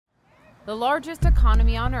The largest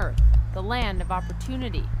economy on earth, the land of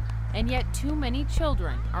opportunity, and yet too many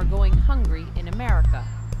children are going hungry in America.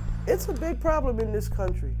 It's a big problem in this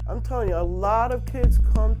country. I'm telling you, a lot of kids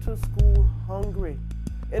come to school hungry,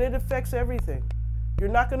 and it affects everything. You're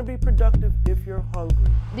not going to be productive if you're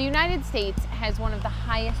hungry. The United States has one of the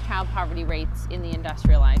highest child poverty rates in the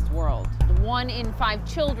industrialized world. 1 in 5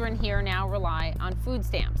 children here now rely on food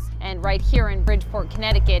stamps. And right here in Bridgeport,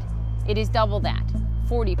 Connecticut, it is double that,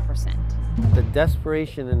 40%. The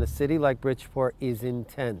desperation in a city like Bridgeport is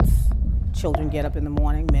intense. Children get up in the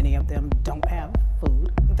morning, many of them don't have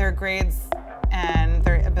food. Their grades and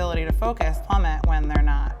their ability to focus plummet when they're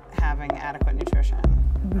not having adequate nutrition.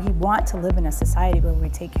 We want to live in a society where we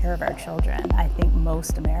take care of our children. I think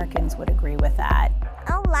most Americans would agree with that.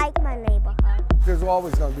 I don't like my neighborhood. There's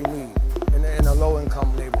always going to be need in a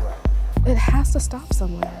low-income neighborhood. It has to stop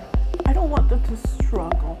somewhere. I don't want them to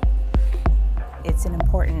struggle. It's an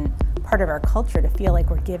important part of our culture to feel like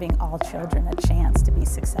we're giving all children a chance to be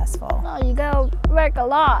successful. Oh, you gotta work a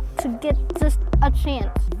lot to get just a chance.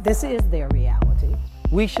 This is their reality.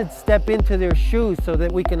 We should step into their shoes so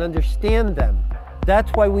that we can understand them. That's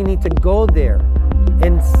why we need to go there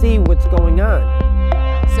and see what's going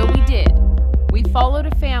on. So we did. We followed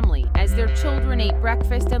a family as their children ate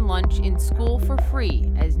breakfast and lunch in school for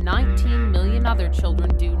free, as 19 million other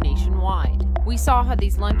children do nationwide. We saw how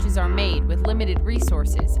these lunches are made with limited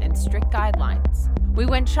resources and strict guidelines. We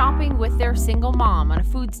went shopping with their single mom on a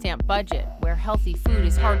food stamp budget where healthy food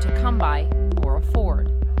is hard to come by or afford.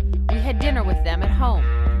 We had dinner with them at home.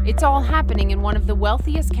 It's all happening in one of the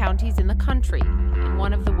wealthiest counties in the country, in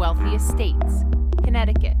one of the wealthiest states,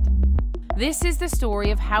 Connecticut. This is the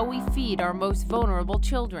story of how we feed our most vulnerable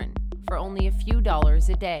children for only a few dollars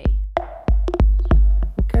a day.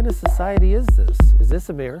 What kind of society is this? Is this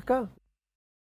America?